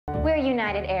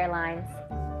United Airlines.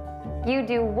 You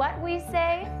do what we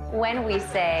say, when we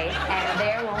say, and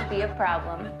there won't be a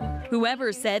problem.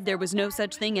 Whoever said there was no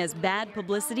such thing as bad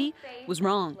publicity was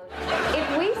wrong.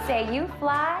 If we say you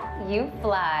fly, you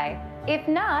fly. If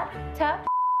not, tough.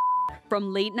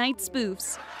 From late-night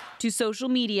spoofs to social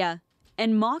media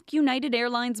and mock United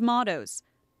Airlines mottos,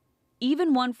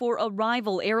 even one for a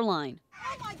rival airline.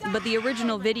 But the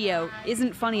original video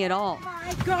isn't funny at all.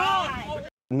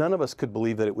 None of us could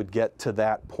believe that it would get to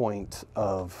that point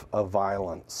of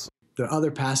violence. The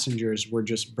other passengers were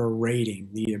just berating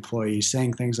the employees,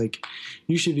 saying things like,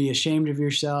 "You should be ashamed of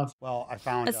yourself." Well, I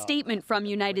found a statement from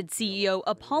United CEO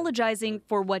apologizing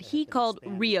for what he called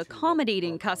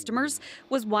re-accommodating customers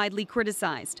was widely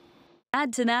criticized.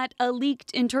 Add to that a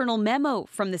leaked internal memo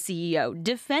from the CEO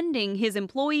defending his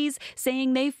employees,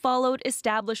 saying they followed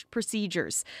established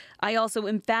procedures. "I also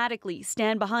emphatically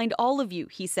stand behind all of you,"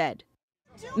 he said.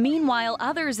 Meanwhile,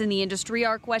 others in the industry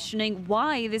are questioning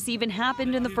why this even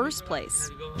happened in the first place.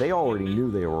 They already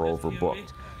knew they were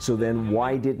overbooked. So then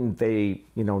why didn't they,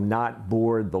 not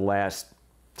board the last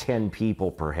 10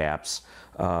 people perhaps,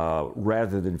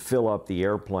 rather than fill up the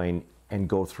airplane and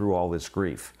go through all this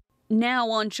grief? Now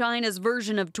on China's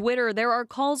version of Twitter, there are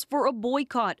calls for a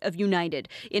boycott of United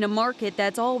in a market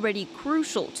that's already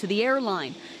crucial to the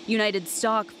airline. United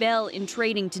stock fell in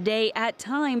trading today, at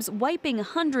times wiping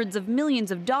hundreds of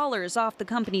millions of dollars off the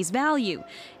company's value.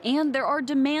 And there are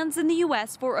demands in the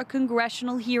U.S. for a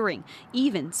congressional hearing,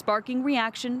 even sparking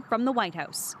reaction from the White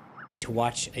House. To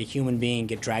watch a human being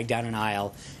get dragged down an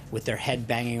aisle with their head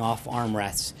banging off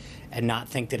armrests and not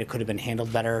think that it could have been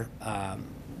handled better,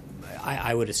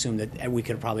 I would assume that we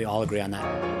could probably all agree on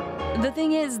that. The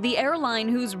thing is, the airline,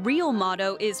 whose real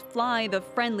motto is "Fly the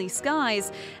Friendly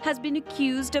Skies," has been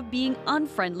accused of being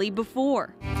unfriendly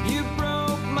before. You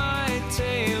broke my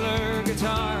Taylor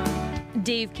guitar.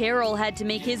 Dave Carroll had to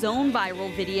make his own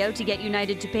viral video to get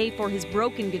United to pay for his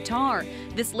broken guitar.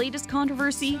 This latest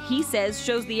controversy, he says,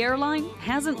 shows the airline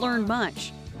hasn't learned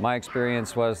much. My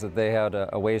experience was that they had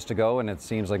a ways to go, and it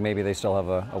seems like maybe they still have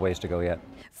a ways to go yet.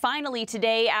 Finally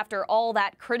today, after all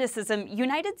that criticism,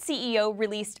 United CEO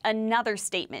released another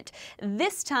statement.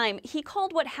 This time, he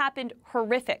called what happened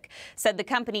horrific, said the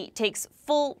company takes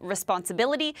full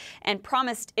responsibility, and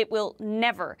promised it will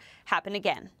never happen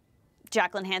again.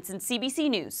 Jacqueline Hansen, CBC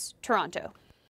News, Toronto.